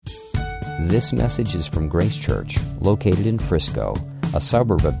This message is from Grace Church, located in Frisco, a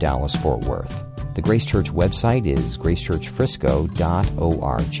suburb of Dallas-Fort Worth. The Grace Church website is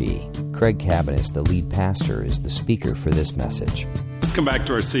gracechurchfrisco.org. Craig Cabanis, the lead pastor, is the speaker for this message. Let's come back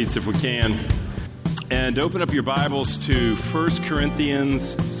to our seats if we can, and open up your Bibles to 1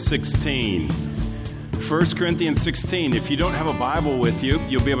 Corinthians 16. 1 Corinthians 16. If you don't have a Bible with you,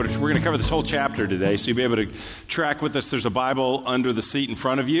 you'll be able to, we're going to cover this whole chapter today, so you'll be able to track with us. There's a Bible under the seat in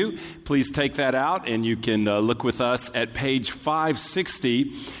front of you. Please take that out, and you can look with us at page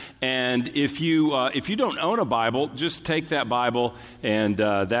 560. And if you don't own a Bible, just take that Bible, and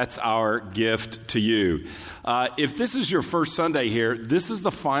that's our gift to you. If this is your first Sunday here, this is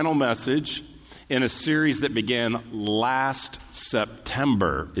the final message in a series that began last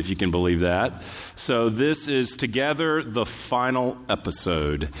September, if you can believe that. So this is together the final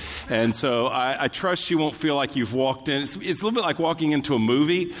episode. And so I trust you won't feel like you've walked in. It's a little bit like walking into a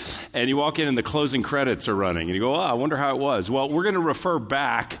movie, and you walk in and the closing credits are running. And you go, I wonder how it was. Well, we're going to refer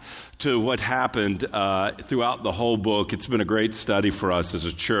back to what happened throughout the whole book. It's been a great study for us as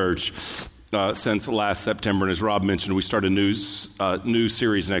a church since last September. And as Rob mentioned, we start a new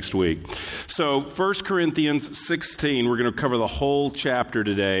series next week. So 1 Corinthians 16, we're going to cover the whole chapter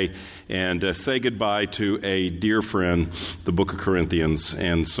today and say goodbye to a dear friend, the book of Corinthians,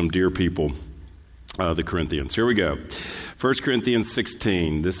 and some dear people, the Corinthians. Here we go. 1 Corinthians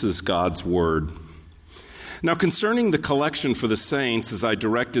 16, this is God's word. Now concerning the collection for the saints, as I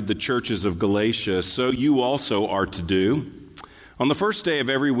directed the churches of Galatia, so you also are to do. On the first day of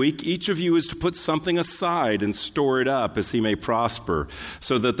every week, each of you is to put something aside and store it up as he may prosper,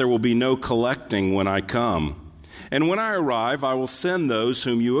 so that there will be no collecting when I come. And when I arrive, I will send those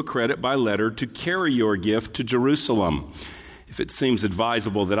whom you accredit by letter to carry your gift to Jerusalem. If it seems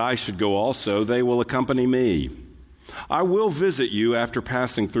advisable that I should go also, they will accompany me. I will visit you after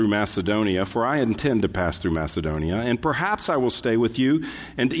passing through Macedonia, for I intend to pass through Macedonia, and perhaps I will stay with you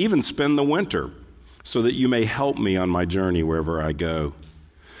and even spend the winter, so that you may help me on my journey wherever I go.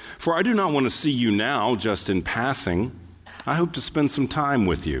 For I do not want to see you now just in passing. I hope to spend some time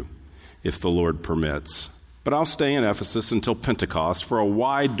with you, if the Lord permits. But I'll stay in Ephesus until Pentecost, for a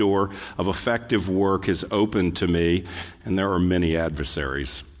wide door of effective work is opened to me, and there are many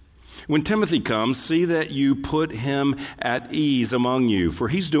adversaries. When Timothy comes, see that you put him at ease among you, for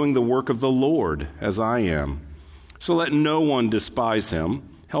he's doing the work of the Lord, as I am. So let no one despise him.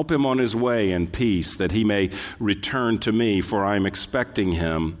 Help him on his way in peace, that he may return to me, for I am expecting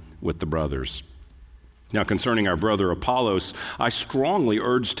him with the brothers. Now concerning our brother Apollos, I strongly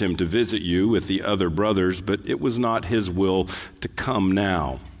urged him to visit you with the other brothers, but it was not his will to come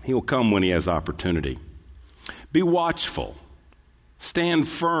now. He will come when he has opportunity. Be watchful. Stand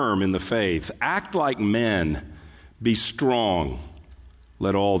firm in the faith. Act like men. Be strong.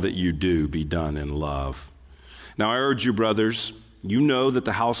 Let all that you do be done in love. Now I urge you, brothers, you know that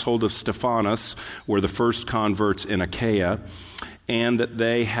the household of Stephanas were the first converts in Achaia, and that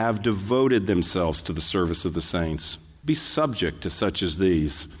they have devoted themselves to the service of the saints. Be subject to such as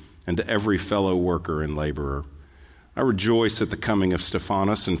these, and to every fellow worker and laborer. I rejoice at the coming of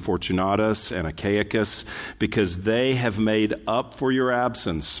Stephanas and Fortunatus and Achaicus, because they have made up for your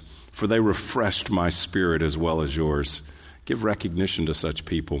absence, for they refreshed my spirit as well as yours. Give recognition to such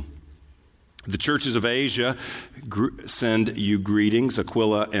people. The churches of Asia send you greetings.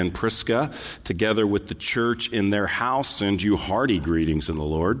 Aquila and Prisca, together with the church in their house, send you hearty greetings in the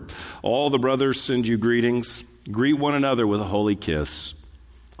Lord. All the brothers send you greetings. Greet one another with a holy kiss.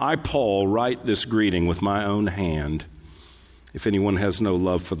 I, Paul, write this greeting with my own hand. If anyone has no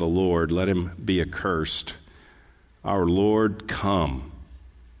love for the Lord, let him be accursed. Our Lord, come.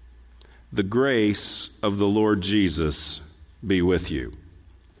 The grace of the Lord Jesus be with you.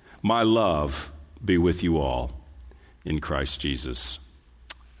 My love be with you all in Christ Jesus.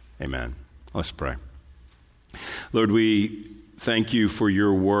 Amen. Let's pray. Lord, we thank you for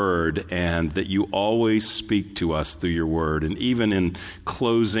your word, and that you always speak to us through your word. And even in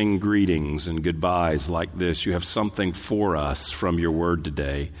closing greetings and goodbyes like this, you have something for us from your word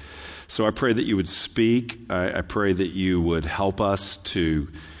today. So I pray that you would speak. I pray that you would help us to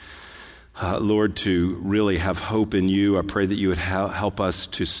Lord, to really have hope in you. I pray that you would help us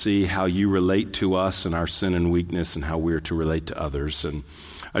to see how you relate to us and our sin and weakness, and how we're to relate to others. And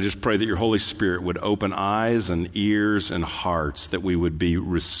I just pray that your Holy Spirit would open eyes and ears and hearts, that we would be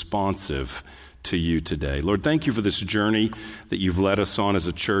responsive to you today. Lord, thank you for this journey that you've led us on as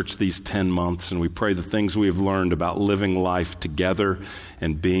a church these 10 months. And we pray the things we have learned about living life together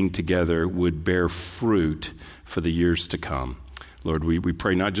and being together would bear fruit for the years to come. Lord, we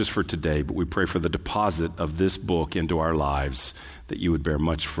pray not just for today, but we pray for the deposit of this book into our lives, that you would bear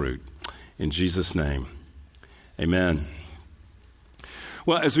much fruit. In Jesus' name, amen.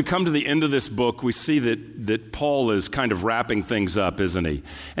 Well, as we come to the end of this book, we see that Paul is kind of wrapping things up, isn't he?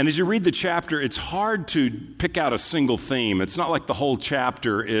 And as you read the chapter, it's hard to pick out a single theme. It's not like the whole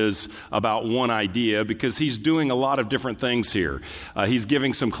chapter is about one idea, because he's doing a lot of different things here. He's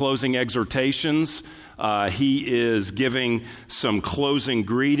giving some closing exhortations. He is giving some closing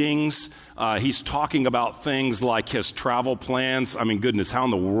greetings. He's talking about things like his travel plans. I mean, goodness, how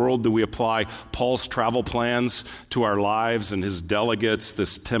in the world do we apply Paul's travel plans to our lives and his delegates,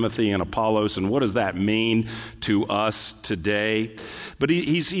 this Timothy and Apollos, and what does that mean to us today? But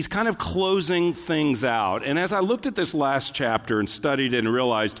he's kind of closing things out. And as I looked at this last chapter and studied it and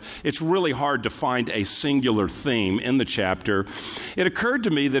realized it's really hard to find a singular theme in the chapter, it occurred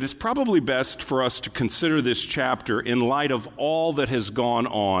to me that it's probably best for us to consider this chapter in light of all that has gone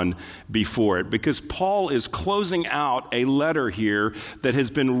on before it, because Paul is closing out a letter here that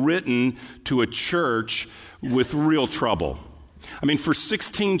has been written to a church with real trouble. I mean, for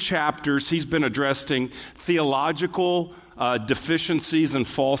 16 chapters, he's been addressing theological deficiencies and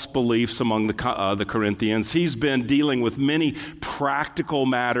false beliefs among the Corinthians. He's been dealing with many practical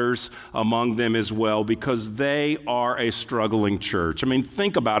matters among them as well, because they are a struggling church. I mean,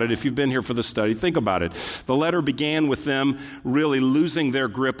 think about it. If you've been here for the study, think about it. The letter began with them really losing their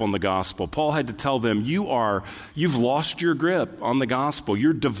grip on the gospel. Paul had to tell them, you've lost your grip on the gospel.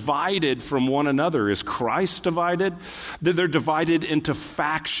 You're divided from one another. Is Christ divided? They're divided into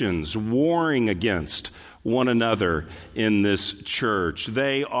factions, warring against one another in this church.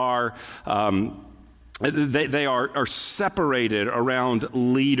 They are They are separated around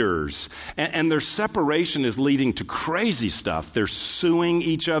leaders, and their separation is leading to crazy stuff. They're suing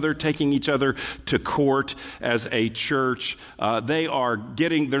each other, taking each other to court as a church.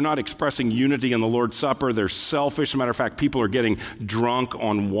 They're not expressing unity in the Lord's Supper. They're selfish. As a matter of fact, people are getting drunk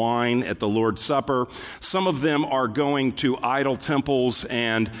on wine at the Lord's Supper. Some of them are going to idol temples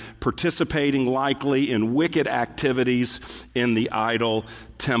and participating likely in wicked activities in the idol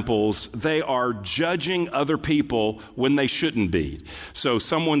temples. They are judging other people when they shouldn't be. So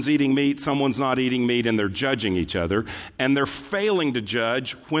someone's eating meat, someone's not eating meat, and they're judging each other. And they're failing to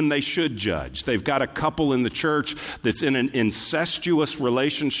judge when they should judge. They've got a couple in the church that's in an incestuous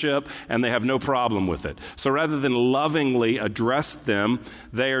relationship, and they have no problem with it. So rather than lovingly address them,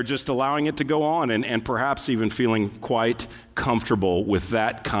 they are just allowing it to go on and perhaps even feeling quite comfortable with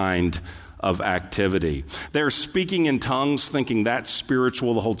that kind of activity. They're speaking in tongues, thinking that's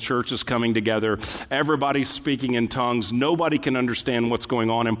spiritual. The whole church is coming together. Everybody's speaking in tongues. Nobody can understand what's going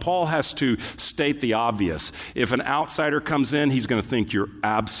on. And Paul has to state the obvious. If an outsider comes in, he's going to think you're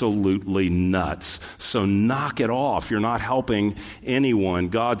absolutely nuts. So knock it off. You're not helping anyone.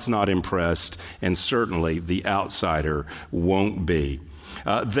 God's not impressed, and certainly the outsider won't be.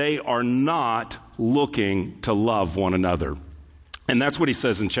 They are not looking to love one another. And that's what he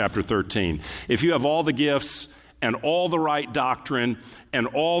says in chapter 13. If you have all the gifts and all the right doctrine and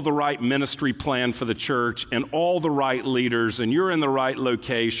all the right ministry plan for the church and all the right leaders and you're in the right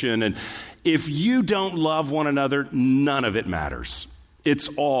location, and if you don't love one another, none of it matters. It's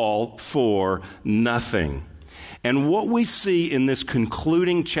all for nothing. And what we see in this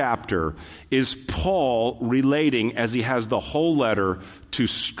concluding chapter is Paul relating, as he has the whole letter, to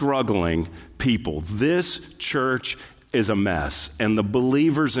struggling people. This church is a mess, and the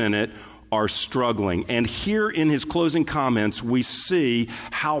believers in it are struggling. And here in his closing comments, we see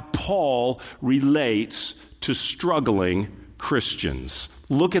how Paul relates to struggling Christians.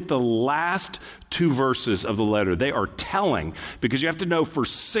 Look at the last two verses of the letter. They are telling, because you have to know for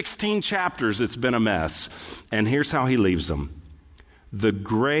 16 chapters it's been a mess. And here's how he leaves them. The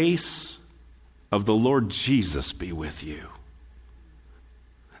grace of the Lord Jesus be with you.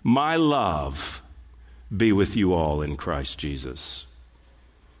 My love be with you all in Christ Jesus.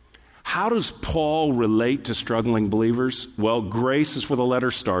 How does Paul relate to struggling believers? Well, grace is where the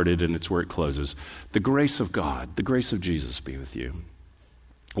letter started, and it's where it closes. The grace of God, the grace of Jesus be with you.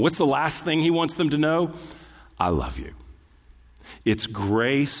 What's the last thing he wants them to know? I love you. It's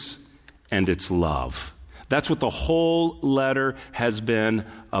grace and it's love. That's what the whole letter has been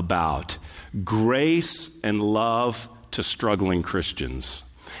about. Grace and love to struggling Christians.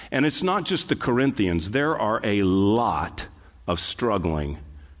 And it's not just the Corinthians. There are a lot of struggling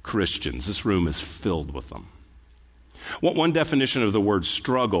Christians. This room is filled with them. One definition of the word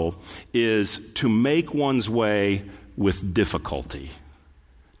struggle is to make one's way with difficulty.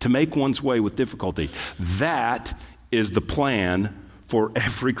 To make one's way with difficulty. That is the plan for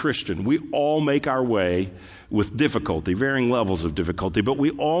every Christian. We all make our way with difficulty, varying levels of difficulty, but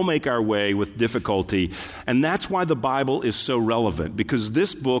we all make our way with difficulty. And that's why the Bible is so relevant, because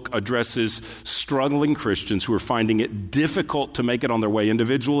this book addresses struggling Christians who are finding it difficult to make it on their way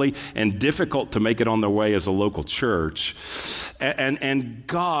individually and difficult to make it on their way as a local church. And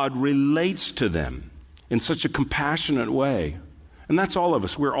God relates to them in such a compassionate way. And that's all of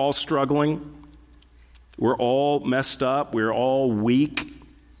us. We're all struggling. We're all messed up. We're all weak.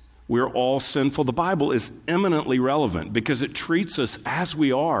 We're all sinful. The Bible is eminently relevant because it treats us as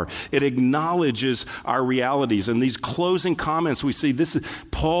we are. It acknowledges our realities. And these closing comments we see,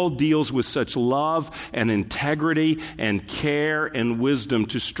 Paul deals with such love and integrity and care and wisdom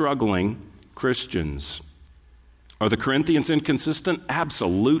to struggling Christians. Are the Corinthians inconsistent?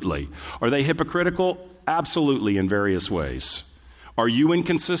 Absolutely. Are they hypocritical? Absolutely, in various ways. Are you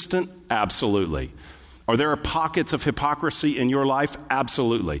inconsistent? Absolutely. Are there pockets of hypocrisy in your life?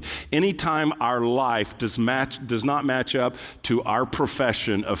 Absolutely. Anytime our life does not match up to our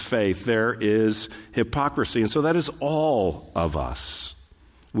profession of faith, there is hypocrisy. And so that is all of us.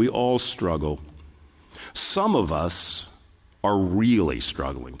 We all struggle. Some of us are really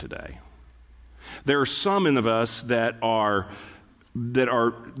struggling today. There are some of us that are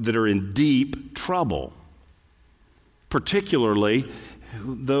in deep trouble, particularly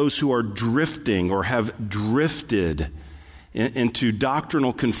those who are drifting or have drifted into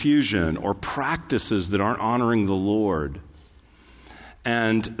doctrinal confusion or practices that aren't honoring the Lord.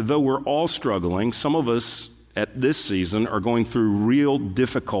 And though we're all struggling, some of us at this season are going through real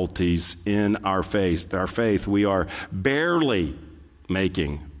difficulties in our faith. We are barely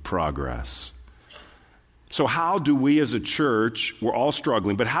making progress. So how do we as a church, we're all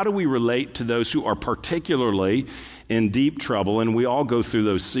struggling, but how do we relate to those who are particularly in deep trouble? And we all go through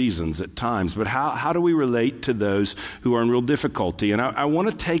those seasons at times, but how do we relate to those who are in real difficulty? And I want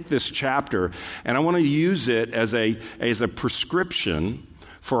to take this chapter and I want to use it as a prescription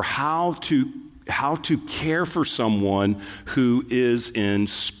for how to care for someone who is in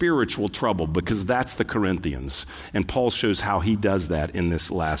spiritual trouble, because that's the Corinthians. And Paul shows how he does that in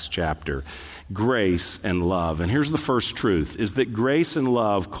this last chapter. Grace and love. And here's the first truth, is that grace and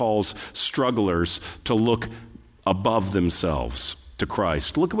love calls strugglers to look above themselves to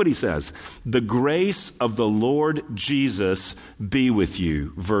Christ. Look at what he says. The grace of the Lord Jesus be with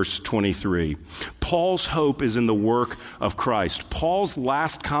you, verse 23. Paul's hope is in the work of Christ. Paul's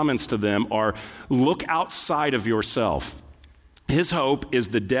last comments to them are, look outside of yourself. His hope is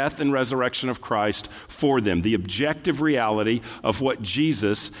the death and resurrection of Christ for them, the objective reality of what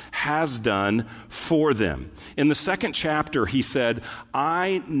Jesus has done for them. In the second chapter, he said,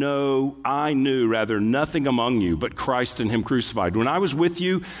 I knew nothing among you but Christ and him crucified. When I was with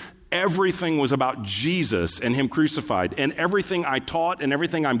you, everything was about Jesus and him crucified. And everything I taught and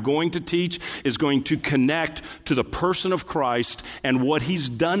everything I'm going to teach is going to connect to the person of Christ and what he's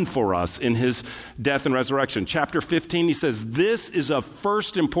done for us in his death and resurrection. Chapter 15, he says, this is of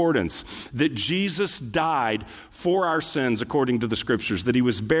first importance, that Jesus died for our sins according to the scriptures, that he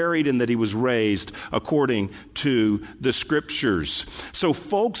was buried and that he was raised according to the scriptures. So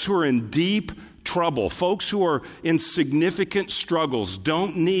folks who are in deep trouble, folks who are in significant struggles,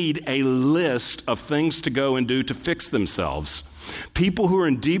 don't need a list of things to go and do to fix themselves. People who are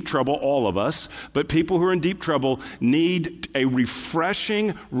in deep trouble, all of us, but people who are in deep trouble need a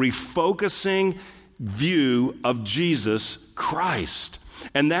refreshing, refocusing view of Jesus Christ.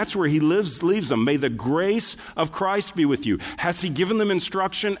 And that's where he leaves them. May the grace of Christ be with you. Has he given them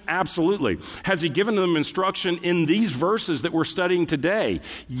instruction? Absolutely. Has he given them instruction in these verses that we're studying today?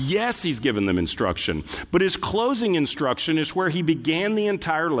 Yes, he's given them instruction. But his closing instruction is where he began the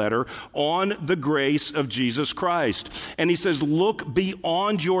entire letter, on the grace of Jesus Christ. And he says, look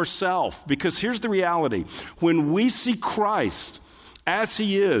beyond yourself. Because here's the reality. When we see Christ as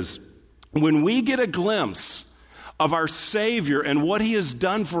he is, when we get a glimpse of our Savior and what he has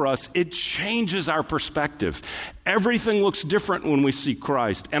done for us, it changes our perspective. Everything looks different when we see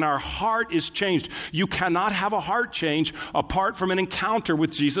Christ, and our heart is changed. You cannot have a heart change apart from an encounter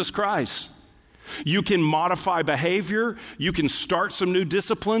with Jesus Christ. You can modify behavior, you can start some new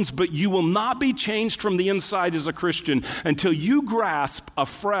disciplines, but you will not be changed from the inside as a Christian until you grasp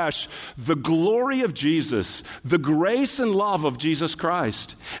afresh the glory of Jesus, the grace and love of Jesus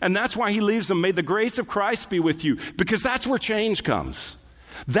Christ. And that's why he leaves them, may the grace of Christ be with you, because that's where change comes.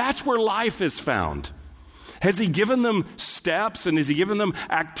 That's where life is found. Has he given them steps, and has he given them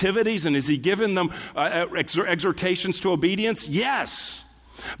activities, and has he given them exhortations to obedience? Yes.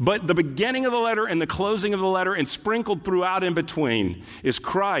 But the beginning of the letter and the closing of the letter and sprinkled throughout in between is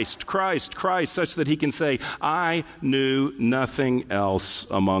Christ, Christ, Christ, such that he can say, I knew nothing else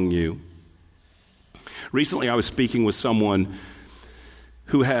among you. Recently, I was speaking with someone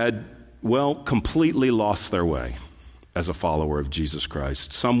who had, completely lost their way as a follower of Jesus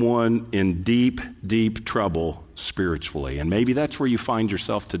Christ. Someone in deep, deep trouble spiritually. And maybe that's where you find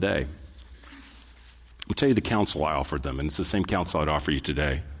yourself today. I'll tell you the counsel I offered them, and it's the same counsel I'd offer you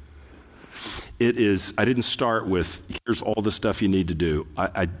today. I didn't start with, here's all the stuff you need to do.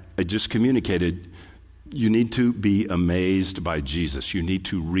 I just communicated, you need to be amazed by Jesus. You need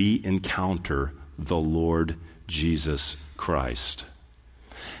to re-encounter the Lord Jesus Christ.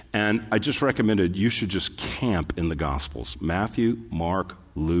 And I just recommended you should just camp in the Gospels, Matthew, Mark,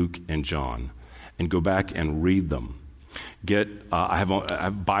 Luke, and John, and go back and read them. I have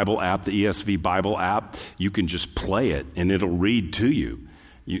a Bible app, the ESV Bible app. You can just play it, and it'll read to you.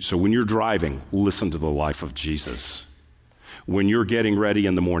 So when you're driving, listen to the life of Jesus. When you're getting ready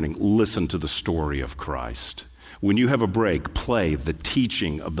in the morning, listen to the story of Christ. When you have a break, play the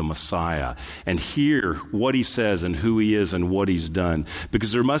teaching of the Messiah and hear what he says and who he is and what he's done.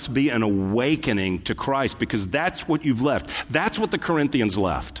 Because there must be an awakening to Christ, because that's what you've left. That's what the Corinthians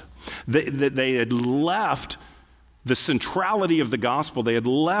left. They had left the centrality of the gospel. They had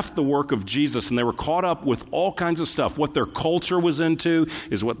left the work of Jesus, and they were caught up with all kinds of stuff. What their culture was into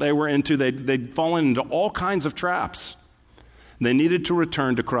is what they were into. They'd fallen into all kinds of traps. They needed to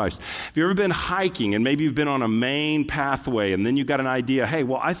return to Christ. Have you ever been hiking and maybe you've been on a main pathway and then you got an idea, hey,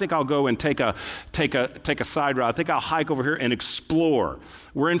 I think I'll go and take a side route. I think I'll hike over here and explore.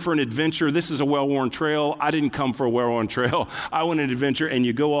 We're in for an adventure. This is a well-worn trail. I didn't come for a well-worn trail. I want an adventure, and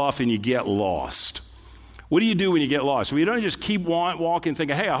you go off and you get lost. What do you do when you get lost? Well, you don't just keep walking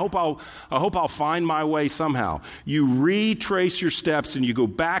thinking, hey, I hope I'll find my way somehow. You retrace your steps and you go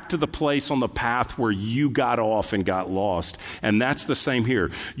back to the place on the path where you got off and got lost. And that's the same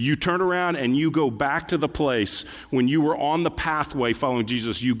here. You turn around and you go back to the place when you were on the pathway following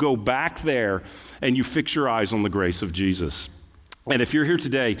Jesus. You go back there and you fix your eyes on the grace of Jesus. And if you're here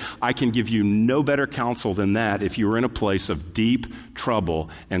today, I can give you no better counsel than that if you're in a place of deep trouble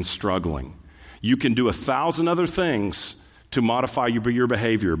and struggling. You can do 1,000 other things to modify your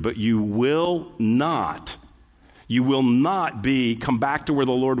behavior, but you will not come back to where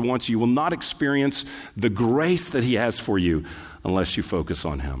the Lord wants you. You will not experience the grace that he has for you unless you focus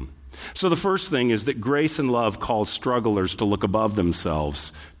on him. So the first thing is that grace and love calls strugglers to look above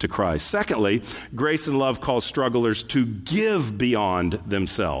themselves to Christ. Secondly, grace and love calls strugglers to give beyond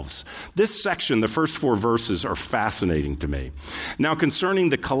themselves. This section, the first 4 verses, are fascinating to me. Now, concerning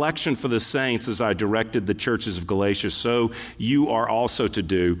the collection for the saints, as I directed the churches of Galatia, so you are also to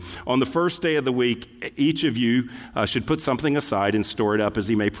do. On the first day of the week, each of you should put something aside and store it up as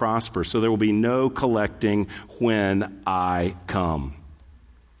he may prosper, so there will be no collecting when I come.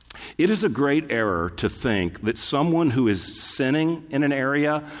 It is a great error to think that someone who is sinning in an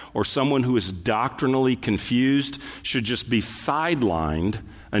area or someone who is doctrinally confused should just be sidelined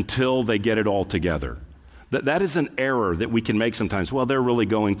until they get it all together. That is an error that we can make sometimes. Well, they're really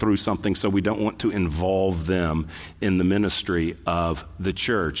going through something, so we don't want to involve them in the ministry of the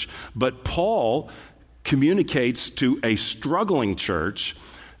church. But Paul communicates to a struggling church,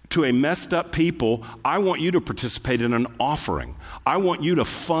 to a messed up people, I want you to participate in an offering. I want you to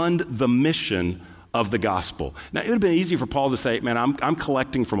fund the mission of the gospel. Now, it would have been easy for Paul to say, man, I'm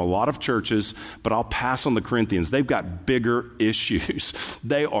collecting from a lot of churches, but I'll pass on the Corinthians. They've got bigger issues.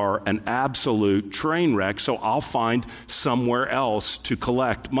 They are an absolute train wreck, so I'll find somewhere else to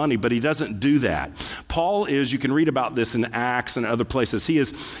collect money. But he doesn't do that. Paul is, you can read about this in Acts and other places, he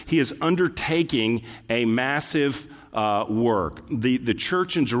is undertaking a massive work. The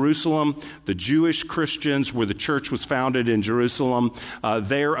church in Jerusalem, the Jewish Christians where the church was founded in Jerusalem,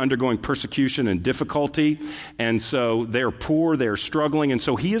 they're undergoing persecution and difficulty, and so they're poor, they're struggling, and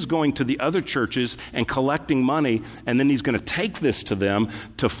so he is going to the other churches and collecting money, and then he's going to take this to them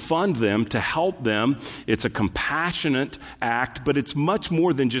to fund them, to help them. It's a compassionate act, but it's much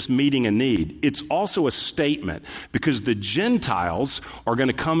more than just meeting a need. It's also a statement, because the Gentiles are going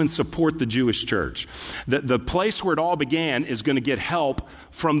to come and support the Jewish church. The place where it all began is going to get help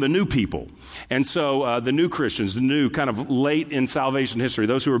from the new people. And so the new Christians, the new kind of late in salvation history,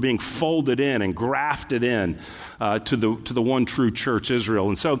 those who are being folded in and grafted in to the one true church, Israel.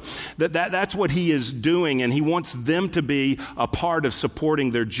 And so that's what he is doing, and he wants them to be a part of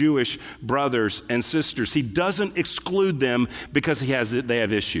supporting their Jewish brothers and sisters. He doesn't exclude them because they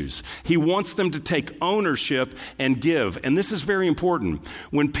have issues. He wants them to take ownership and give. And this is very important.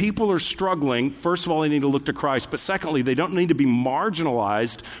 When people are struggling, first of all, they need to look to Christ, but Secondly, they don't need to be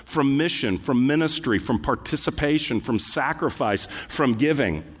marginalized from mission, from ministry, from participation, from sacrifice, from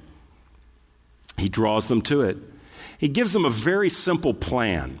giving. He draws them to it. He gives them a very simple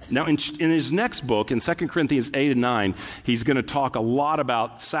plan. Now, in his next book, in 2 Corinthians 8 and 9, he's going to talk a lot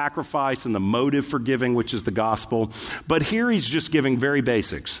about sacrifice and the motive for giving, which is the gospel. But here he's just giving very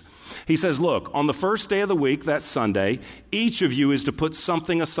basics. He says, look, on the first day of the week, that's Sunday, each of you is to put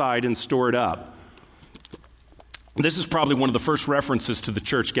something aside and store it up. This is probably one of the first references to the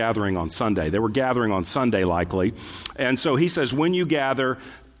church gathering on Sunday. They were gathering on Sunday, likely. And so he says, when you gather,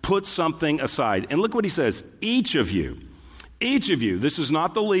 put something aside. And look what he says, each of you. This is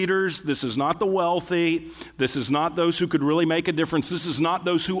not the leaders. This is not the wealthy. This is not those who could really make a difference. This is not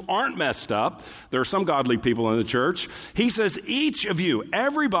those who aren't messed up. There are some godly people in the church. He says, each of you,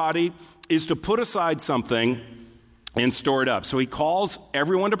 everybody is to put aside something and store it up. So he calls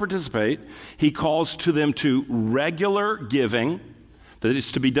everyone to participate. He calls to them to regular giving that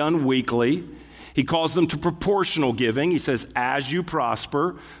is to be done weekly. He calls them to proportional giving. He says, as you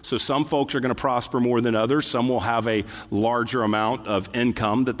prosper. So some folks are going to prosper more than others. Some will have a larger amount of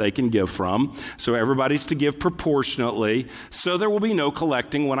income that they can give from. So everybody's to give proportionately. So there will be no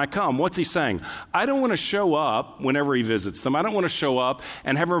collecting when I come. What's he saying? I don't want to show up whenever he visits them. I don't want to show up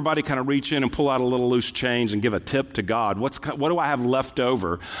and have everybody kind of reach in and pull out a little loose change and give a tip to God. What do I have left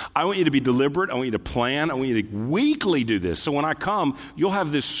over? I want you to be deliberate. I want you to plan. I want you to weekly do this. So when I come, you'll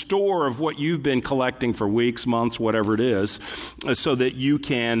have this store of what you've been collecting for weeks, months, whatever it is, so that you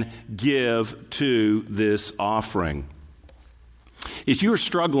can give to this offering. If you are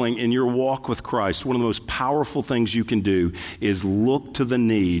struggling in your walk with Christ, one of the most powerful things you can do is look to the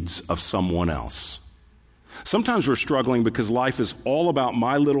needs of someone else. Sometimes we're struggling because life is all about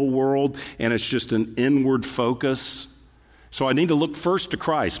my little world and it's just an inward focus. So I need to look first to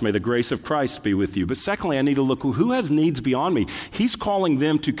Christ. May the grace of Christ be with you. But secondly, I need to look who has needs beyond me. He's calling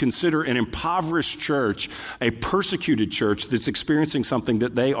them to consider an impoverished church, a persecuted church that's experiencing something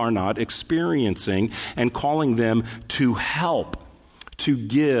that they are not experiencing, and calling them to help, to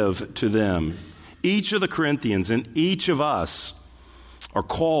give to them. Each of the Corinthians and each of us are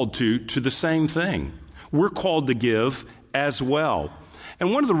called to the same thing. We're called to give as well.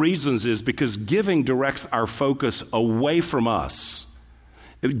 And one of the reasons is because giving directs our focus away from us.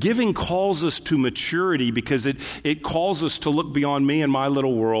 Giving calls us to maturity because it calls us to look beyond me and my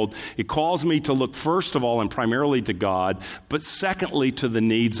little world. It calls me to look first of all and primarily to God, but secondly to the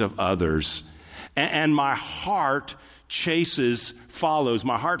needs of others. And my heart follows.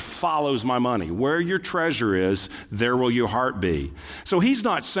 My heart follows my money. Where your treasure is, there will your heart be. So he's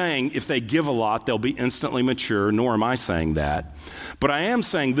not saying if they give a lot, they'll be instantly mature, nor am I saying that. But I am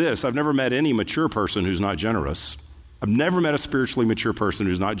saying this, I've never met any mature person who's not generous. I've never met a spiritually mature person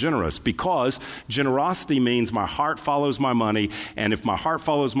who's not generous, because generosity means my heart follows my money, and if my heart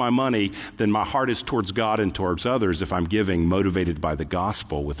follows my money, then my heart is towards God and towards others if I'm giving motivated by the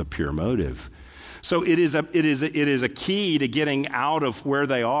gospel with a pure motive. So it is a key to getting out of where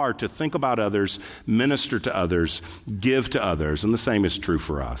they are, to think about others, minister to others, give to others, and the same is true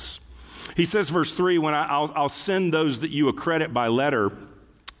for us. He says, verse 3, when I'll send those that you accredit by letter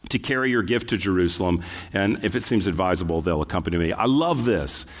to carry your gift to Jerusalem, and if it seems advisable, they'll accompany me. I love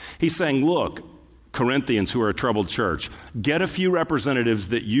this. He's saying, look, Corinthians, who are a troubled church, get a few representatives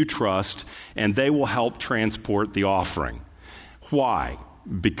that you trust, and they will help transport the offering. Why?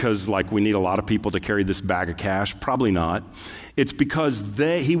 Because we need a lot of people to carry this bag of cash? Probably not. It's because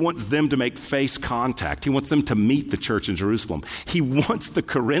he wants them to make face contact. He wants them to meet the church in Jerusalem. He wants the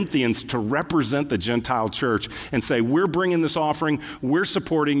Corinthians to represent the Gentile church and say, we're bringing this offering, we're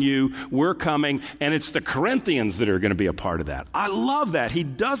supporting you, we're coming, and it's the Corinthians that are going to be a part of that. I love that. He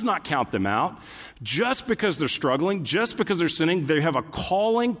does not count them out. Just because they're struggling, just because they're sinning, they have a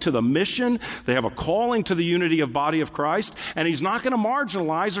calling to the mission, they have a calling to the unity of body of Christ, and he's not going to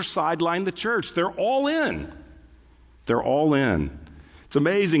marginalize or sideline the church. They're all in. They're all in. It's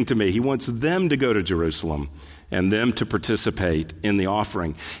amazing to me. He wants them to go to Jerusalem and them to participate in the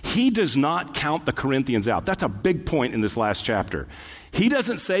offering. He does not count the Corinthians out. That's a big point in this last chapter. He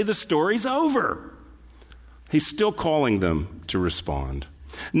doesn't say the story's over. He's still calling them to respond.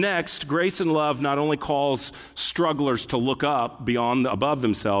 Next, grace and love not only calls strugglers to look up above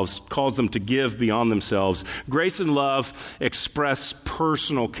themselves, calls them to give beyond themselves. Grace and love express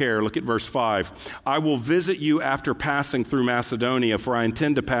personal care. Look at verse 5. I will visit you after passing through Macedonia, for I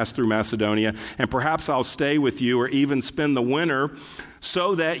intend to pass through Macedonia, and perhaps I'll stay with you or even spend the winter,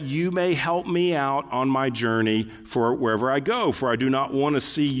 so that you may help me out on my journey for wherever I go. For I do not want to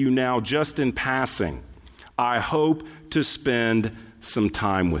see you now just in passing. I hope to spend some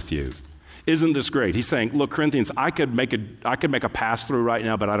time with you. Isn't this great? He's saying, look, Corinthians, I could make a pass through right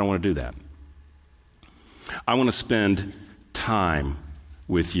now, but I don't want to do that. I want to spend time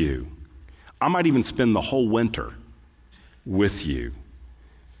with you. I might even spend the whole winter with you.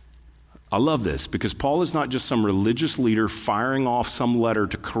 I love this because Paul is not just some religious leader firing off some letter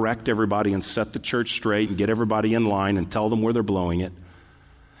to correct everybody and set the church straight and get everybody in line and tell them where they're blowing it.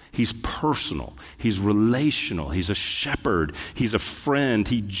 He's personal. He's relational. He's a shepherd. He's a friend.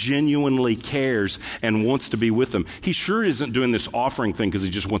 He genuinely cares and wants to be with them. He sure isn't doing this offering thing because he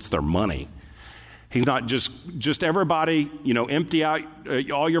just wants their money. He's not just everybody, empty out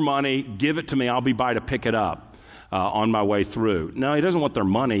all your money, give it to me, I'll be by to pick it up on my way through. No, he doesn't want their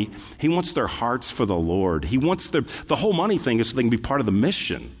money. He wants their hearts for the Lord. He wants the whole money thing is so they can be part of the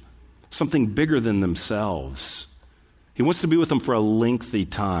mission, something bigger than themselves. He wants to be with them for a lengthy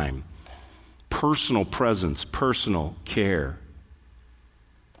time. Personal presence, personal care.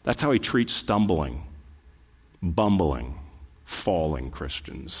 That's how he treats stumbling, bumbling, falling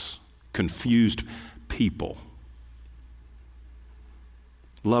Christians, confused people.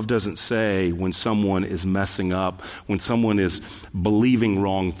 Love doesn't say when someone is messing up, when someone is believing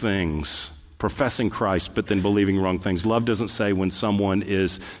wrong things, professing Christ, but then believing wrong things. Love doesn't say when someone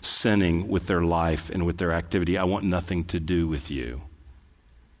is sinning with their life and with their activity, I want nothing to do with you.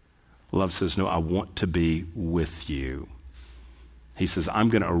 Love says, no, I want to be with you. He says, I'm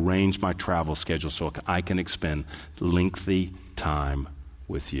going to arrange my travel schedule so I can expend lengthy time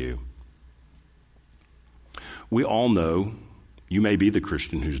with you. We all know, you may be the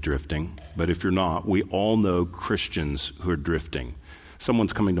Christian who's drifting, but if you're not, we all know Christians who are drifting.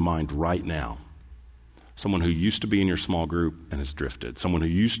 Someone's coming to mind right now. Someone who used to be in your small group and has drifted. Someone who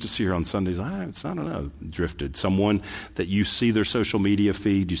used to see her on Sundays, drifted. Someone that you see their social media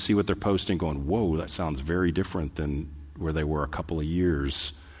feed, you see what they're posting, going, whoa, that sounds very different than where they were a couple of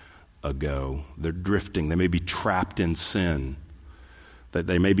years ago. They're drifting. They may be trapped in sin. That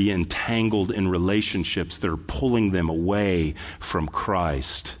they may be entangled in relationships that are pulling them away from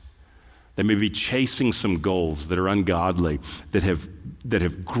Christ. They may be chasing some goals that are ungodly, that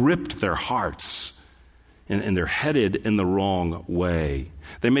have gripped their hearts, and they're headed in the wrong way.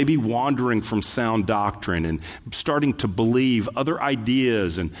 They may be wandering from sound doctrine and starting to believe other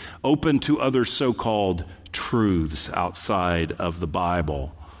ideas and open to other so-called truths outside of the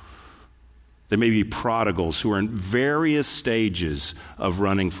Bible. They may be prodigals who are in various stages of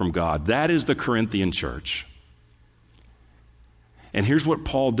running from God. That is the Corinthian church. And here's what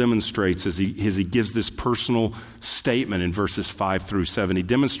Paul demonstrates as he gives this personal statement in verses 5 through 7. He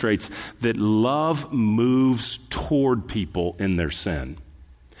demonstrates that love moves toward people in their sin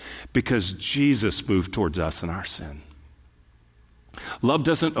because Jesus moved towards us in our sin. Love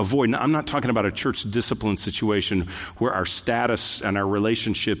doesn't avoid. Now, I'm not talking about a church discipline situation where our status and our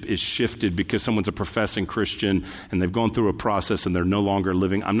relationship is shifted because someone's a professing Christian and they've gone through a process and they're no longer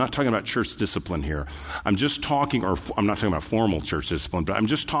living. I'm not talking about church discipline here. I'm not talking about formal church discipline, but I'm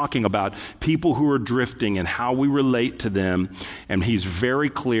just talking about people who are drifting and how we relate to them. And he's very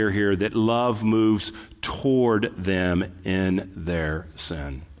clear here that love moves toward them in their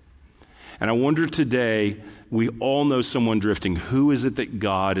sin. And I wonder today, we all know someone drifting. Who is it that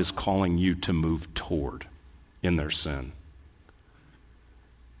God is calling you to move toward in their sin?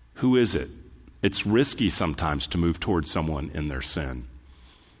 Who is it? It's risky sometimes to move toward someone in their sin.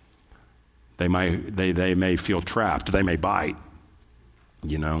 They may feel trapped. They may bite.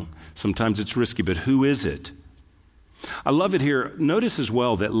 Sometimes it's risky, but who is it? I love it here. Notice as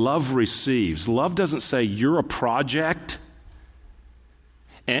well that love receives. Love doesn't say you're a project,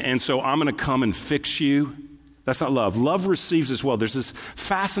 and so I'm going to come and fix you. That's not love. Love receives as well. There's this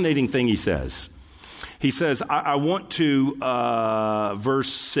fascinating thing he says. He says, I want to,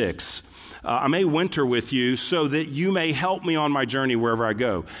 verse 6, I may winter with you so that you may help me on my journey wherever I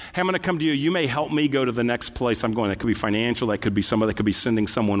go. Hey, I'm going to come to you. You may help me go to the next place I'm going. That could be financial. That could be that could be sending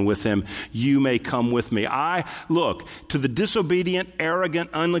someone with him. You may come with me. Look, to the disobedient,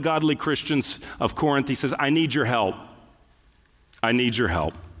 arrogant, ungodly Christians of Corinth, he says, I need your help. I need your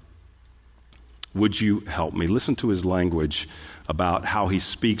help. Would you help me? Listen to his language about how he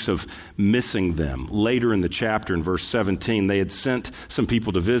speaks of missing them. Later in the chapter, in verse 17, they had sent some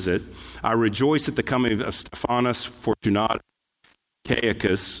people to visit. I rejoice at the coming of Stephanas, Fortunatus,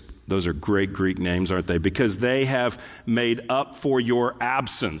 Caicus. Those are great Greek names, aren't they? Because they have made up for your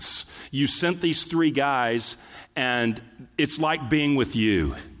absence. You sent these 3 guys, and it's like being with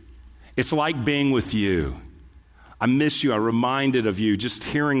you. It's like being with you. I miss you. I'm reminded of you, just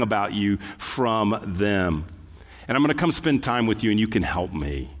hearing about you from them. And I'm going to come spend time with you, and you can help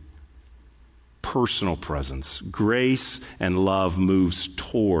me. personal presence. Grace and love moves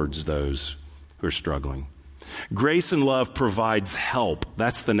towards those who are struggling. Grace and love provides help.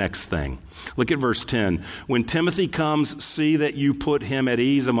 That's the next thing. Look at verse 10. When Timothy comes, see that you put him at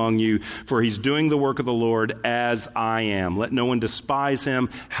ease among you, for he's doing the work of the Lord as I am. Let no one despise him.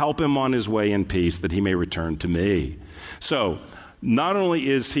 Help him on his way in peace, that he may return to me. So, not only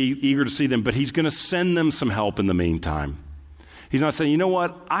is he eager to see them, but he's going to send them some help in the meantime. He's not saying, you know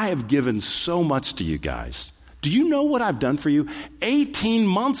what? I have given so much to you guys. Do you know what I've done for you? 18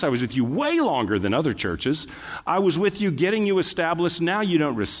 months I was with you, way longer than other churches. I was with you, getting you established. Now you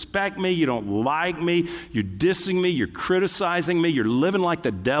don't respect me. You don't like me. You're dissing me. You're criticizing me. You're living like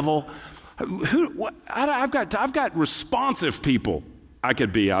the devil. I've got responsive people I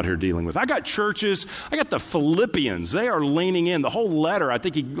could be out here dealing with. I got churches. I got the Philippians. They are leaning in. The whole letter, I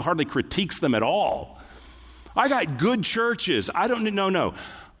think he hardly critiques them at all. I got good churches.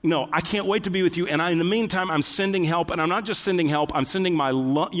 No, I can't wait to be with you. And in the meantime, I'm sending help. And I'm not just sending help. I'm sending my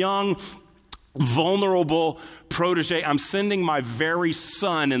young, vulnerable protege. I'm sending my very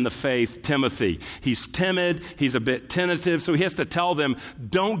son in the faith, Timothy. He's timid. He's a bit tentative. So he has to tell them,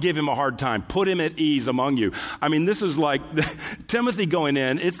 don't give him a hard time. Put him at ease among you. I mean, this is like Timothy going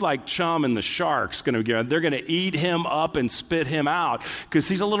in. It's like Chum and the sharks. They're going to eat him up and spit him out because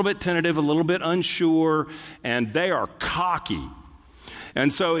he's a little bit tentative, a little bit unsure, and they are cocky.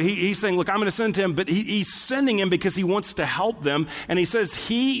 And so he's saying, look, I'm going to send him, but he's sending him because he wants to help them. And he says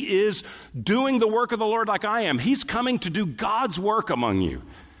he is doing the work of the Lord like I am. He's coming to do God's work among you.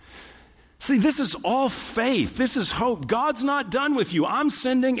 See, this is all faith. This is hope. God's not done with you. I'm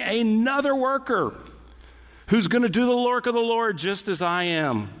sending another worker who's going to do the work of the Lord just as I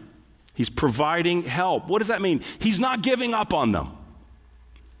am. He's providing help. What does that mean? He's not giving up on them.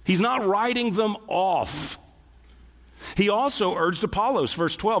 He's not writing them off. He also urged Apollos,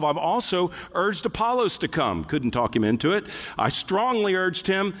 verse 12, I've also urged Apollos to come. Couldn't talk him into it. I strongly urged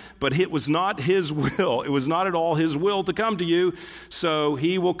him, but it was not his will. It was not at all his will to come to you, so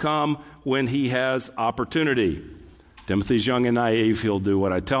he will come when he has opportunity. Timothy's young and naive. He'll do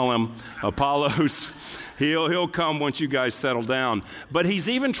what I tell him. Apollos, he'll come once you guys settle down. But he's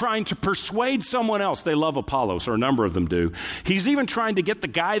even trying to persuade someone else. They love Apollos, or a number of them do. He's even trying to get the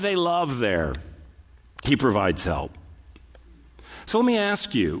guy they love there. He provides help. So let me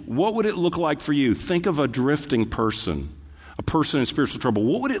ask you, what would it look like for you? Think of a drifting person, a person in spiritual trouble.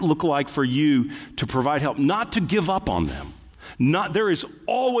 What would it look like for you to provide help? Not to give up on them. There is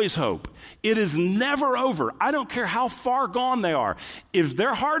always hope. It is never over. I don't care how far gone they are. If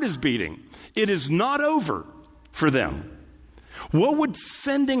their heart is beating, it is not over for them. What would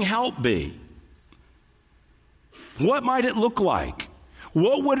sending help be? What might it look like?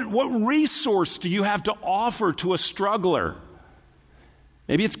 What resource do you have to offer to a struggler?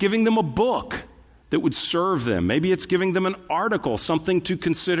 Maybe it's giving them a book that would serve them. Maybe it's giving them an article, something to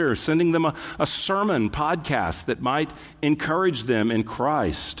consider, sending them a sermon podcast that might encourage them in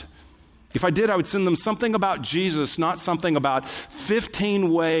Christ. If I did, I would send them something about Jesus, not something about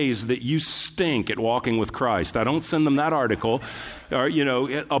 15 ways that you stink at walking with Christ. I don't send them that article or,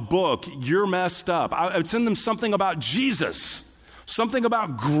 a book, you're messed up. I would send them something about Jesus, something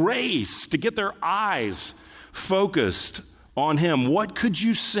about grace to get their eyes focused on him. What could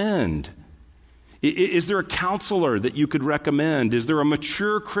you send? Is there a counselor that you could recommend? Is there a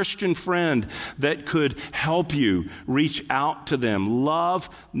mature Christian friend that could help you reach out to them? Love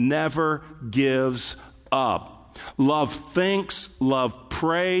never gives up. Love thinks, love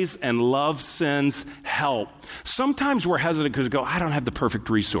prays, and love sends help. Sometimes we're hesitant because we go, I don't have the perfect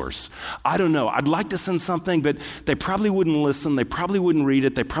resource. I don't know. I'd like to send something, but they probably wouldn't listen. They probably wouldn't read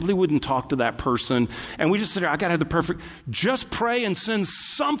it. They probably wouldn't talk to that person. And we just sit there, I got to have the perfect. Just pray and send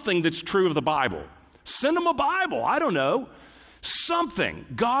something that's true of the Bible. Send them a Bible. I don't know. Something.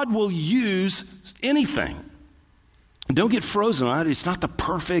 God will use anything. Don't get frozen on it. It's not the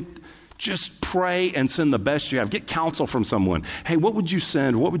perfect. Just pray and send the best you have. Get counsel from someone. Hey, what would you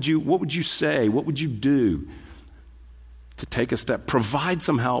send? What would you say? What would you do to take a step? Provide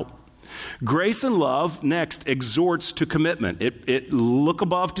some help. Grace and love, next, exhorts to commitment. It look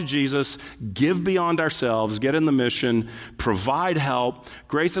above to Jesus, give beyond ourselves, get in the mission, provide help.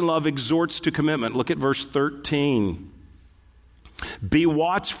 Grace and love exhorts to commitment. Look at verse 13. Be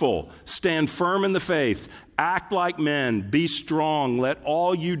watchful, stand firm in the faith, act like men, be strong, let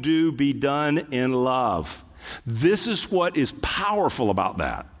all you do be done in love. This is what is powerful about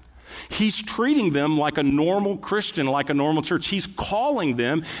that. He's treating them like a normal Christian, like a normal church. He's calling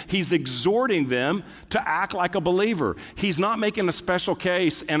them, he's exhorting them to act like a believer. He's not making a special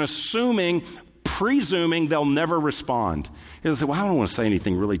case and assuming presuming they'll never respond. He'll say, well, I don't want to say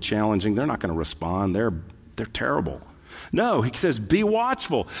anything really challenging. They're not going to respond. They're terrible. No, he says, be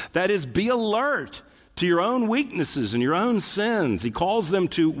watchful. That is, be alert to your own weaknesses and your own sins. He calls them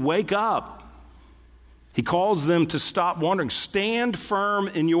to wake up. He calls them to stop wandering. Stand firm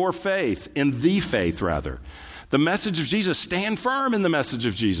in your faith, in the faith, rather. The message of Jesus, stand firm in the message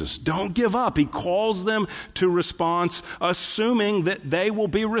of Jesus. Don't give up. He calls them to response, assuming that they will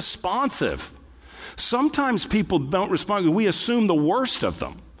be responsive. Sometimes people don't respond. We assume the worst of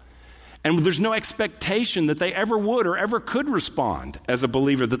them. And there's no expectation that they ever would or ever could respond as a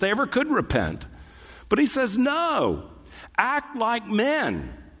believer, that they ever could repent. But he says, no, act like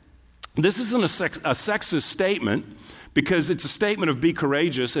men. This isn't a sexist statement because it's a statement of be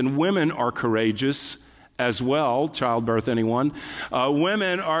courageous, and women are courageous as well. Childbirth, anyone?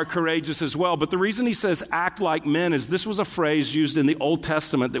 Women are courageous as well. But the reason he says act like men is this was a phrase used in the Old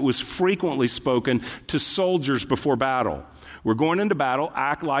Testament that was frequently spoken to soldiers before battle. We're going into battle,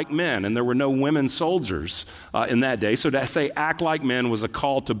 act like men. And there were no women soldiers in that day. So to say act like men was a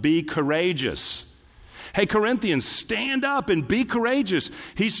call to be courageous. Hey, Corinthians, stand up and be courageous.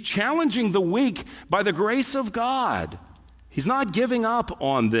 He's challenging the weak by the grace of God. He's not giving up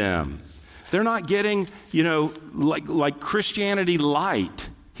on them. They're not getting, like Christianity light.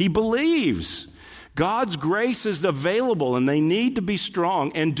 He believes God's grace is available and they need to be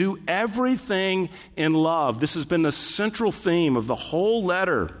strong and do everything in love. This has been the central theme of the whole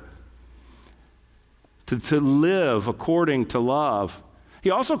letter, to live according to love. He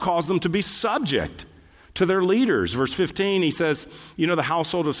also calls them to be subject to their leaders. Verse 15, he says, the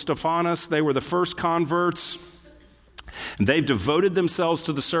household of Stephanas, they were the first converts. And they've devoted themselves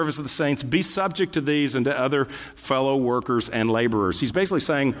to the service of the saints. Be subject to these and to other fellow workers and laborers. He's basically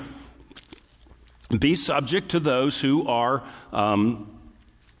saying, be subject to those who are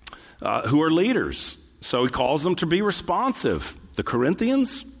leaders. So he calls them to be responsive. The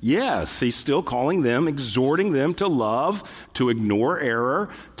Corinthians, yes, he's still calling them, exhorting them to love, to ignore error,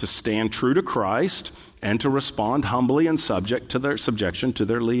 to stand true to Christ, and to respond humbly and subjection to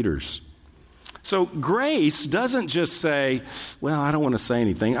their leaders. So grace doesn't just say, well, I don't want to say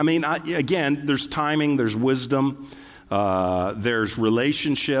anything. I mean, again, there's timing, there's wisdom, there's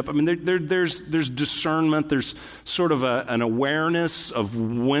relationship. I mean, there's discernment, there's sort of an awareness of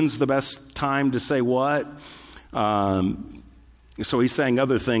when's the best time to say what. So he's saying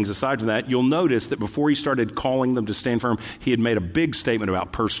other things aside from that. You'll notice that before he started calling them to stand firm, he had made a big statement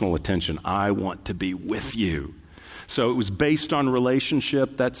about personal attention. I want to be with you. So it was based on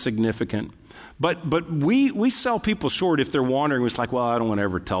relationship. That's significant. But we sell people short if they're wandering. It's like, well, I don't want to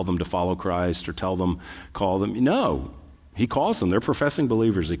ever tell them to follow Christ or call them. No, he calls them. They're professing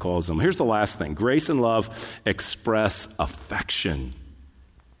believers, he calls them. Here's the last thing. Grace and love express affection.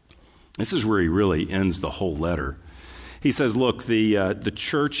 This is where he really ends the whole letter. He says, look, the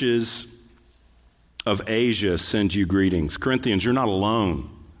churches of Asia send you greetings. Corinthians, you're not alone.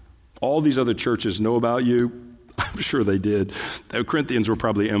 All these other churches know about you. I'm sure they did. The Corinthians were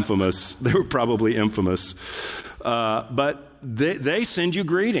probably infamous. They were probably infamous. But they send you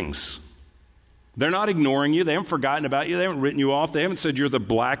greetings. They're not ignoring you. They haven't forgotten about you. They haven't written you off. They haven't said you're the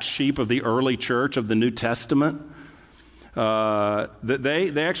black sheep of the early church of the New Testament.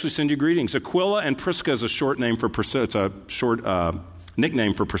 They actually send you greetings. Aquila and Prisca is a short name for Priscilla. It's a short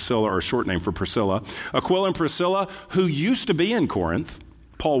nickname for Priscilla or a short name for Priscilla. Aquila and Priscilla, who used to be in Corinth.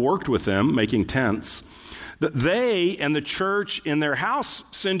 Paul worked with them, making tents. They and the church in their house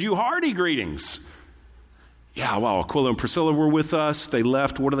send you hearty greetings. Yeah, wow, Aquila and Priscilla were with us. They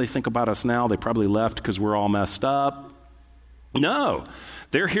left. What do they think about us now? They probably left because we're all messed up. No,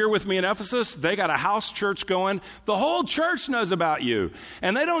 they're here with me in Ephesus. They got a house church going. The whole church knows about you.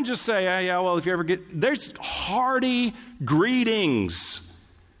 And they don't just say, yeah, well, if you ever there's hearty greetings.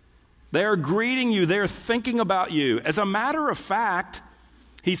 They're greeting you. They're thinking about you. As a matter of fact,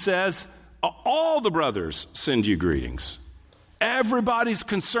 he says, all the brothers send you greetings. Everybody's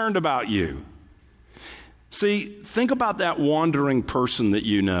concerned about you. See, think about that wandering person that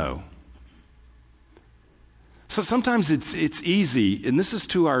you know. So sometimes it's easy, and this is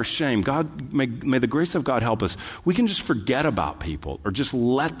to our shame. God, may the grace of God help us. We can just forget about people or just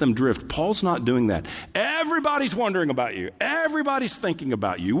let them drift. Paul's not doing that. Everybody's wondering about you. Everybody's thinking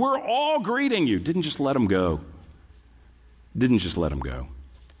about you. We're all greeting you. Didn't just let them go. Didn't just let them go.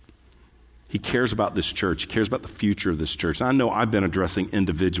 He cares about this church. He cares about the future of this church. And I know I've been addressing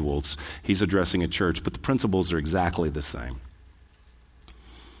individuals. He's addressing a church, but the principles are exactly the same.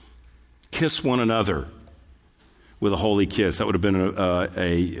 Kiss one another with a holy kiss. That would have been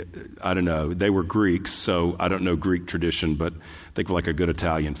I don't know, they were Greeks, so I don't know Greek tradition, but think of like a good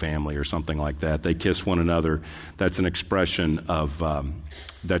Italian family or something like that. They kiss one another. That's an expression of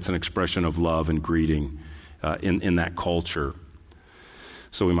love and greeting in that culture.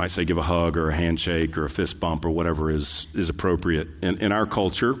 So we might say give a hug or a handshake or a fist bump or whatever is appropriate in our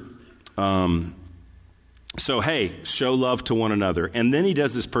culture. So hey, show love to one another. And then he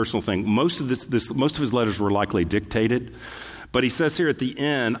does this personal thing. Most of his letters were likely dictated, but he says here at the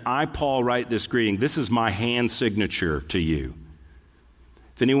end, I, Paul, write this greeting. This is my hand signature to you.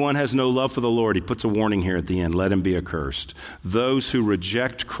 If anyone has no love for the Lord, he puts a warning here at the end, let him be accursed. Those who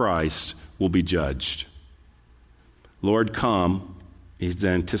reject Christ will be judged. Lord, come. He's the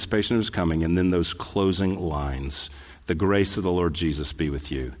anticipation of his coming, and then those closing lines. The grace of the Lord Jesus be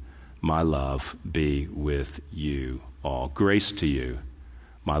with you. My love be with you all. Grace to you.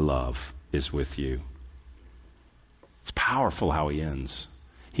 My love is with you. It's powerful how he ends.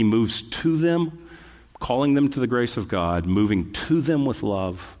 He moves to them, calling them to the grace of God, moving to them with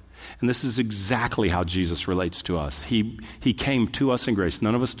love. And this is exactly how Jesus relates to us. He came to us in grace.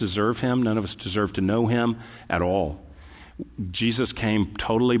 None of us deserve him. None of us deserve to know him at all. Jesus came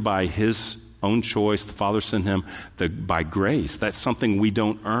totally by his own choice. The Father sent him by grace. That's something we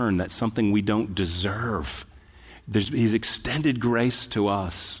don't earn. That's something we don't deserve. He's extended grace to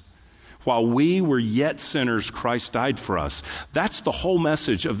us. While we were yet sinners, Christ died for us. That's the whole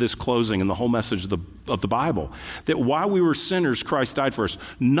message of this closing and the whole message of the Bible. That while we were sinners, Christ died for us.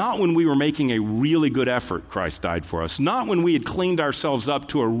 Not when we were making a really good effort, Christ died for us. Not when we had cleaned ourselves up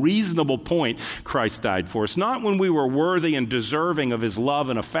to a reasonable point, Christ died for us. Not when we were worthy and deserving of his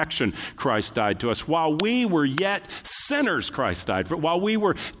love and affection, Christ died to us. While we were yet sinners, Christ died for us. While we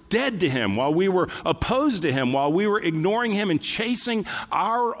were dead to him, while we were opposed to him, while we were ignoring him and chasing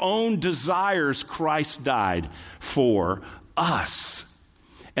our own desires, Christ died for us.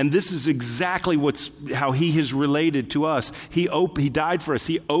 And this is exactly how he has related to us. He died for us.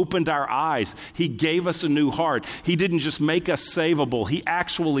 He opened our eyes. He gave us a new heart. He didn't just make us savable. He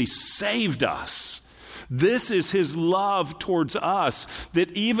actually saved us. This is his love towards us,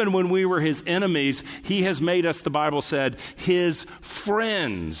 that even when we were his enemies, he has made us, the Bible said, his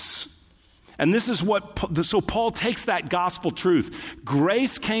friends. And this is so Paul takes that gospel truth.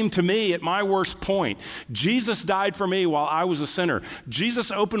 Grace came to me at my worst point. Jesus died for me while I was a sinner.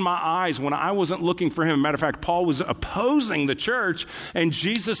 Jesus opened my eyes when I wasn't looking for him. Matter of fact, Paul was opposing the church, and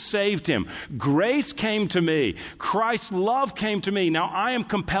Jesus saved him. Grace came to me. Christ's love came to me. Now I am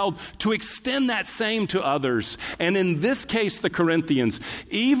compelled to extend that same to others. And in this case, the Corinthians,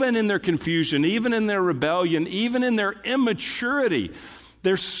 even in their confusion, even in their rebellion, even in their immaturity,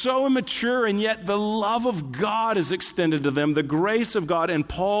 they're so immature, and yet the love of God is extended to them. The grace of God and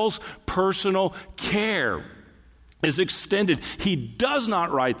Paul's personal care is extended. He does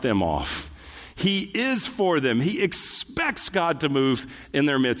not write them off. He is for them. He expects God to move in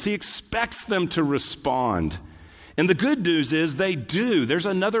their midst. He expects them to respond. And the good news is they do. There's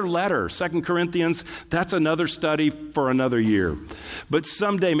another letter, 2 Corinthians. That's another study for another year. But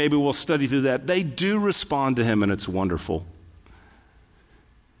someday maybe we'll study through that. They do respond to him, and it's wonderful.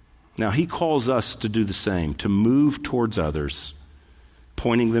 Now, he calls us to do the same, to move towards others,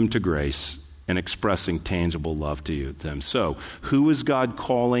 pointing them to grace and expressing tangible love to them. So, who is God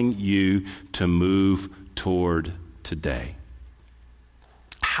calling you to move toward today?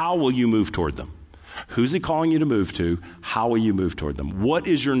 How will you move toward them? Who's he calling you to move to? How will you move toward them? What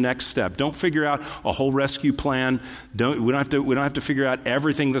is your next step? Don't figure out a whole rescue plan. We don't have to figure out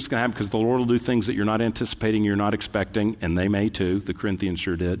everything that's going to happen, because the Lord will do things that you're not anticipating, you're not expecting, and they may too. The Corinthians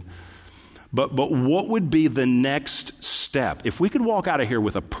sure did. But what would be the next step? If we could walk out of here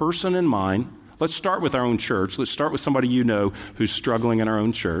with a person in mind, let's start with our own church. Let's start with somebody you know who's struggling in our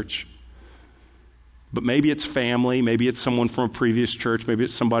own church. But maybe it's family, maybe it's someone from a previous church, maybe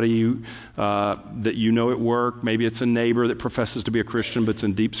it's somebody that you know at work, maybe it's a neighbor that professes to be a Christian but's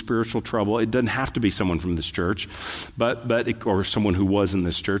in deep spiritual trouble. It doesn't have to be someone from this church, or someone who was in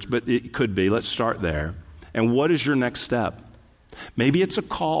this church, but it could be. Let's start there. And what is your next step? Maybe it's a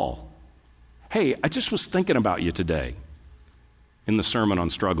call. Hey, I just was thinking about you today in the sermon on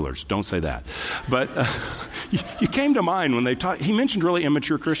strugglers. Don't say that. But you came to mind when they talked. He mentioned really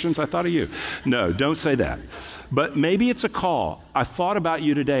immature Christians. I thought of you. No, don't say that. But maybe it's a call. I thought about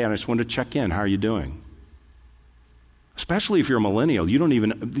you today, and I just wanted to check in. How are you doing? Especially if you're a millennial,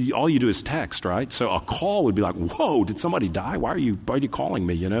 all you do is text, right? So a call would be like, whoa, did somebody die? Why are you calling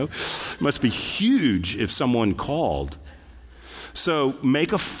me, It must be huge if someone called. So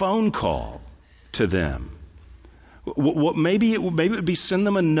make a phone call to them. Maybe it would be send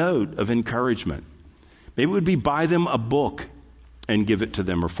them a note of encouragement. Maybe it would be buy them a book and give it to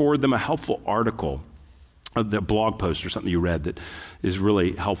them, or forward them a helpful article, the blog post or something you read that is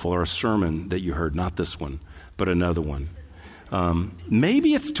really helpful, or a sermon that you heard, not this one, but another one.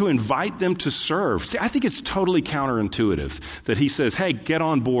 Maybe it's to invite them to serve. See, I think it's totally counterintuitive that he says, hey, get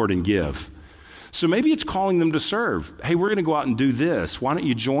on board and give. So maybe it's calling them to serve. Hey, we're going to go out and do this. Why don't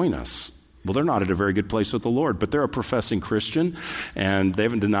you join us? Well, they're not at a very good place with the Lord, but they're a professing Christian, and they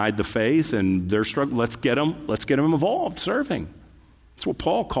haven't denied the faith, and they're struggling. Let's get them involved serving. That's what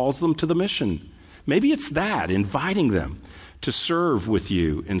Paul calls them to the mission. Maybe it's that, inviting them to serve with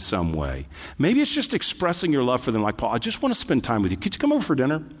you in some way. Maybe it's just expressing your love for them like, Paul, I just want to spend time with you. Could you come over for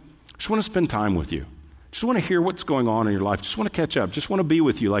dinner? I just want to spend time with you. Just want to hear what's going on in your life. Just want to catch up. Just want to be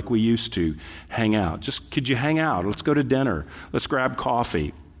with you like we used to hang out. Just could you hang out? Let's go to dinner. Let's grab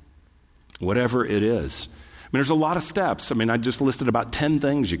coffee. Whatever it is. I mean, there's a lot of steps. I mean, I just listed about 10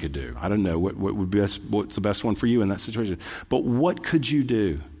 things you could do. I don't know what would be what's the best one for you in that situation. But what could you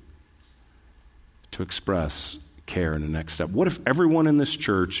do to express care in the next step? What if everyone in this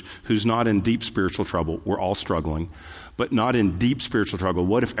church who's not in deep spiritual trouble, we're all struggling, but not in deep spiritual trouble,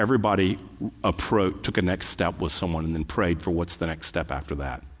 what if everybody took a next step with someone and then prayed for what's the next step after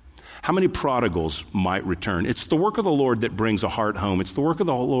that? How many prodigals might return? It's the work of the Lord that brings a heart home. It's the work of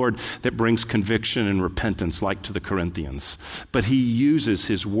the Lord that brings conviction and repentance, like to the Corinthians. But he uses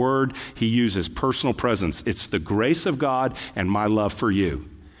his word. He uses personal presence. It's the grace of God and my love for you.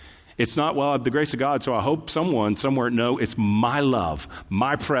 It's not, well, I have the grace of God, so I hope someone somewhere. No, it's my love,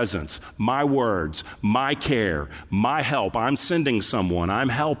 my presence, my words, my care, my help. I'm sending someone. I'm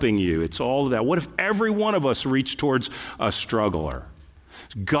helping you. It's all of that. What if every one of us reached towards a struggler?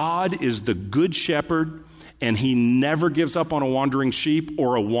 God is the good shepherd, and he never gives up on a wandering sheep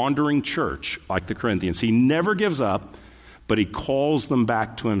or a wandering church like the Corinthians. He never gives up, but he calls them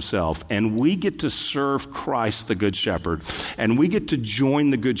back to himself. And we get to serve Christ, the good shepherd, and we get to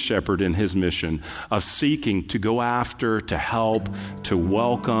join the good shepherd in his mission of seeking to go after, to help, to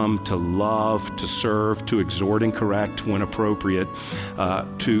welcome, to love, to serve, to exhort and correct when appropriate,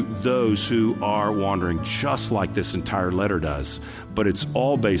 to those who are wandering, just like this entire letter does. But it's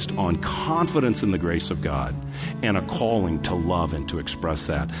all based on confidence in the grace of God and a calling to love and to express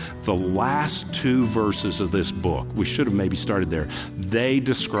that. The last 2 verses of this book, we should have maybe started there, they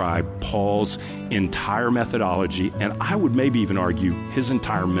describe Paul's entire methodology, and I would maybe even argue his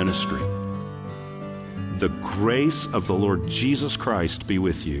entire ministry. The grace of the Lord Jesus Christ be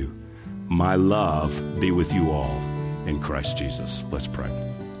with you. My love be with you all in Christ Jesus. Let's pray.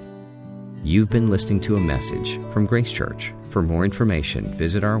 You've been listening to a message from Grace Church. For more information,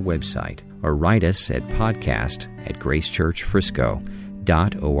 visit our website or write us at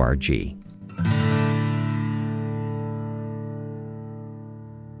podcast@gracechurchfrisco.org.